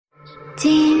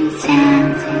진짜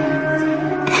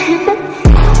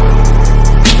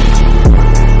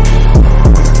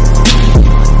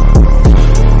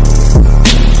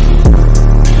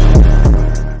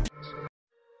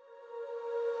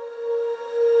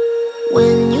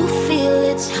When you feel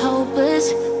it's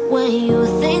hopeless, when you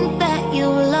think that you've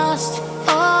lost,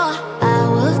 oh, I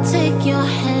will take your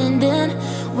hand and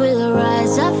we'll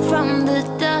rise up from the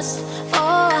dust.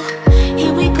 Oh,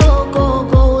 here we go, go,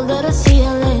 go, let us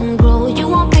heal and grow. You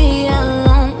won't be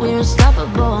alone, we're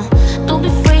unstoppable. Don't be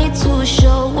afraid to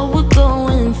show what we're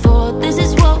going for. This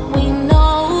is what we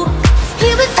know.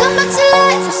 Here we come back to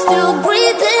life, we're still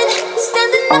breathing.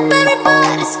 Standing up,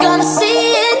 everybody's gonna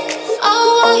see it.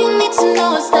 Oh, all you need to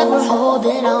know is that we're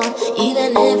holding on.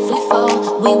 Even if we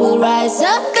fall, we will rise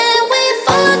up and we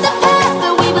follow the path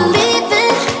that we believe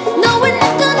in. No, we're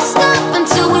not gonna stop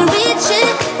until we reach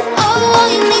it. Oh, all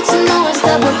you need to know is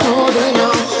that we're holding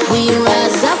on. We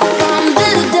rise up from the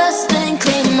dust and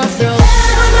claim our throne.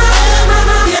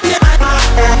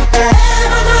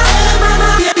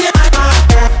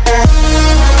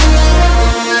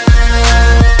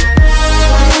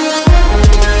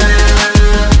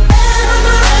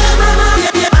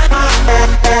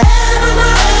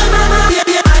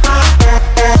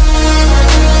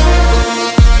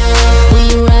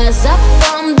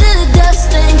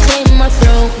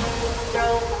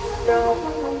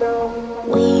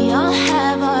 We all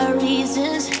have our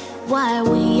reasons why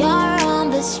we are on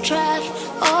this track.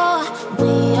 Oh,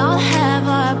 we all have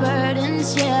our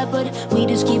burdens, yeah, but we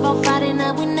just keep on fighting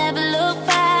and we never look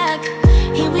back.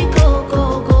 Here we go,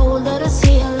 go, go, let us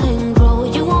heal and grow.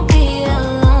 You won't be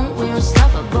alone, we're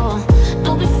unstoppable.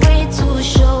 Don't be afraid to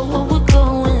show what we're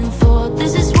going for.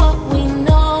 This is what we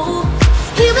know.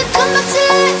 Here we come back to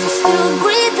life, we're still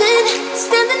breathing.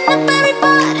 Standing up,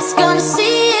 everybody's gonna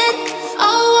see it.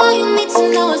 All you need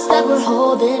to know is that we're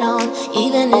holding on.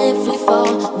 Even if we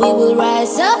fall, we will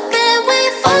rise up and we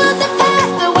follow the